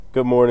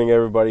Good morning,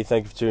 everybody.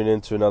 Thank you for tuning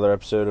in to another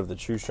episode of the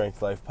True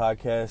Strength Life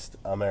podcast.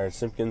 I'm Aaron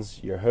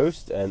Simpkins, your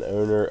host and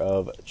owner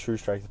of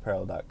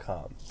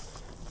TrueStrengthApparel.com.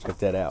 Check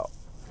that out.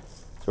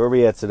 So where are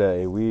we at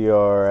today? We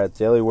are at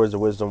Daily Words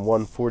of Wisdom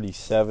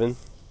 147.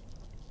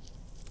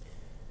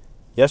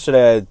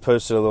 Yesterday I had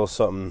posted a little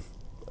something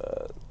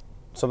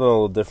a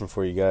little different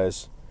for you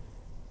guys.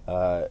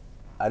 I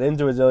didn't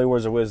do a Daily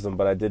Words of Wisdom,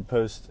 but I did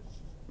post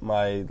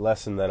my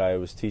lesson that I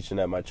was teaching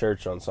at my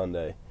church on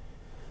Sunday.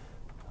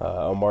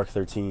 On Mark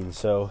 13,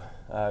 so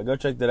go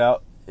check that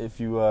out if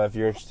you're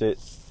interested.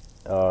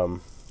 So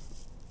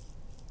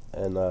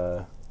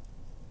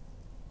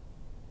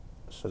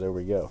there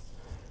we go.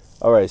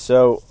 All right,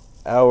 so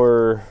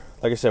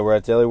like I said, we're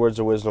at Daily Words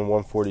of Wisdom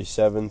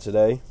 147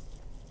 today.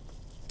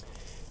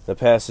 The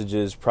passage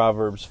is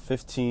Proverbs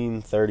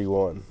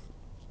 15:31.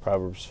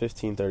 Proverbs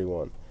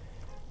 15:31.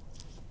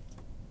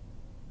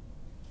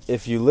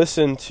 If you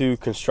listen to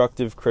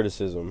constructive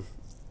criticism,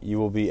 you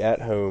will be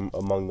at home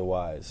among the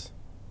wise.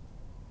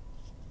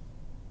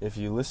 If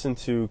you listen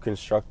to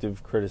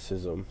constructive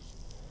criticism,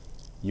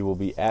 you will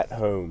be at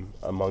home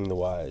among the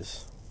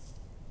wise.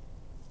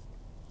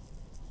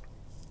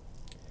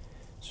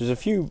 So there's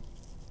a few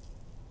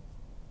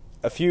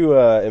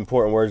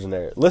important words in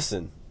there.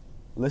 Listen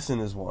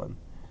is one.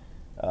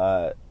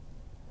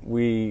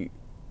 We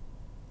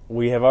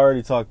have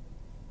already talked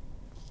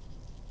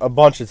a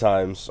bunch of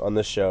times on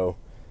this show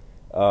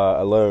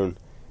alone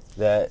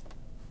that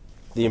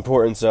the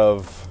importance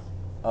of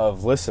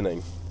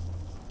listening.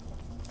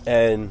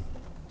 And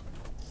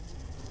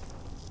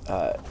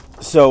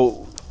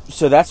so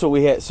that's what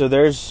we had.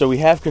 So we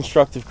have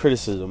constructive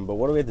criticism, but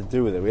what do we have to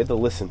do with it? We have to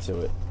listen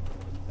to it.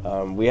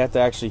 We have to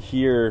actually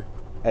hear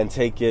and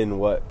take in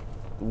what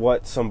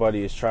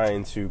somebody is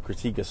trying to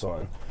critique us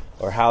on,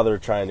 or how they're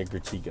trying to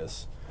critique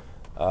us.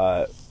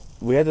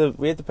 We have to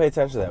pay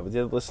attention to that. We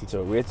have to listen to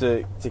it. We have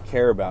to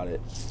care about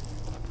it.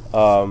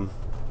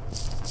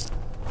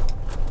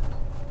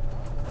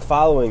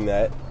 Following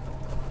that,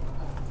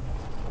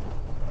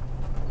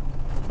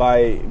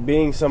 by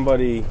being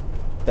somebody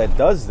that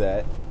does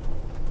that,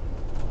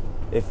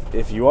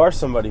 if you are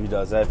somebody who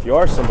does that, if you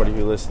are somebody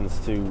who listens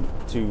to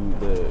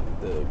the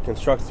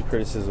constructive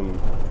criticism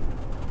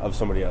of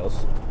somebody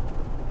else,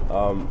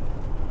 you'll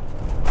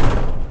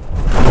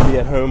be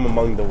at home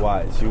among the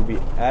wise. You'll be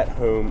at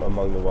home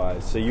among the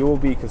wise. So you will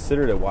be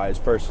considered a wise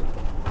person.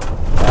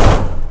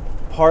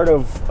 Part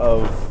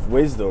of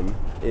wisdom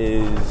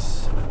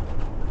is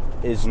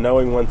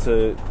knowing when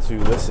to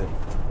listen.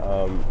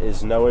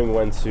 Is knowing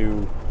when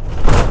to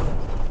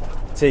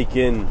take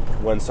in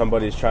when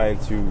somebody's trying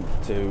to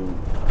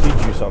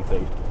teach you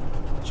something.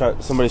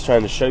 Somebody's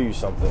trying to show you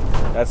something.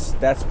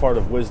 That's part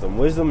of wisdom.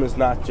 Wisdom is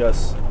not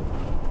just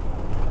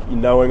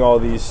knowing all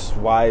these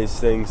wise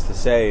things to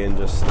say and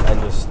just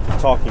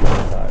talking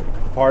all the time.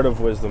 Part of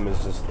wisdom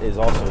is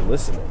also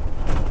listening.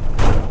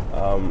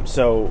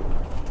 So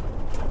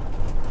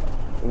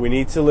we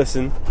need to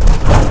listen,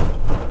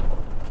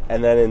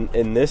 and then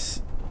in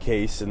this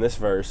case, in this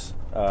verse,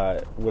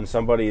 when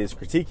somebody is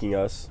critiquing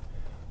us,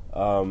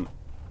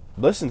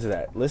 listen to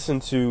that. Listen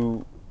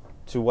to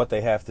what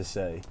they have to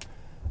say.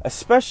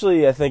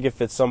 Especially, I think,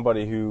 if it's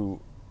somebody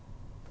who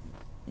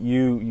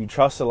you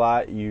trust a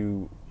lot,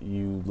 you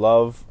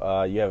love,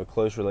 you have a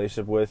close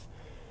relationship with.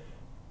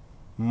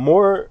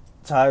 More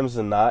times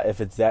than not, if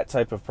it's that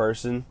type of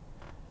person,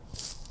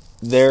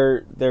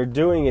 they're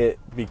doing it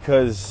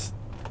because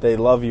they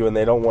love you and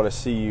they don't want to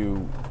see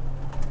you.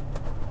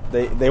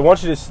 They want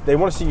to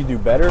see you do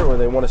better, or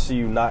they want to see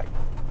you not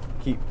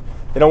keep.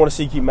 They don't want to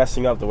see you keep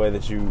messing up the way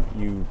that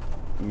you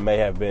may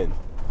have been.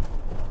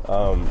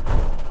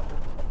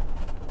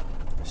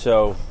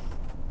 So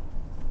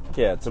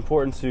yeah, it's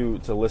important to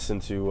listen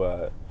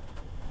to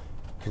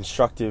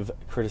constructive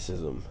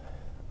criticism.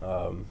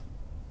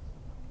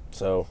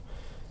 So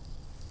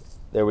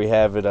there we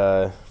have it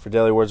for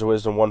Daily Words of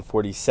Wisdom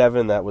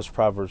 147. That was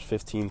Proverbs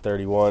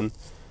 15:31.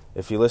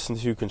 If you listen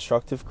to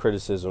constructive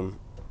criticism,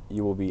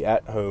 you will be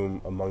at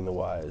home among the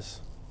wise.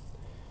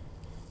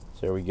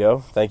 So there we go.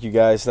 Thank you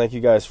guys. Thank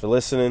you guys for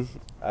listening.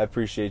 I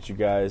appreciate you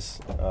guys.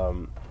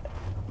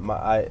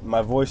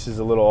 My voice is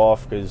a little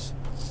off because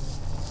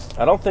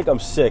I don't think I'm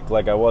sick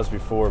like I was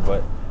before,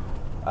 but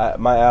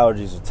my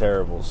allergies are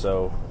terrible.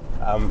 So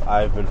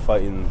I've been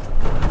fighting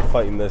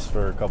this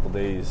for a couple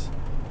days,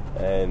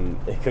 and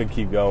it could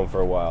keep going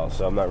for a while.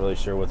 So I'm not really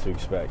sure what to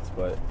expect.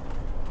 But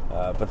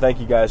thank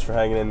you guys for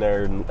hanging in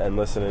there and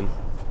listening.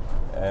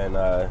 And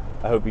I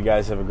hope you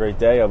guys have a great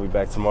day. I'll be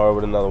back tomorrow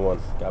with another one.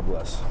 God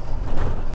bless.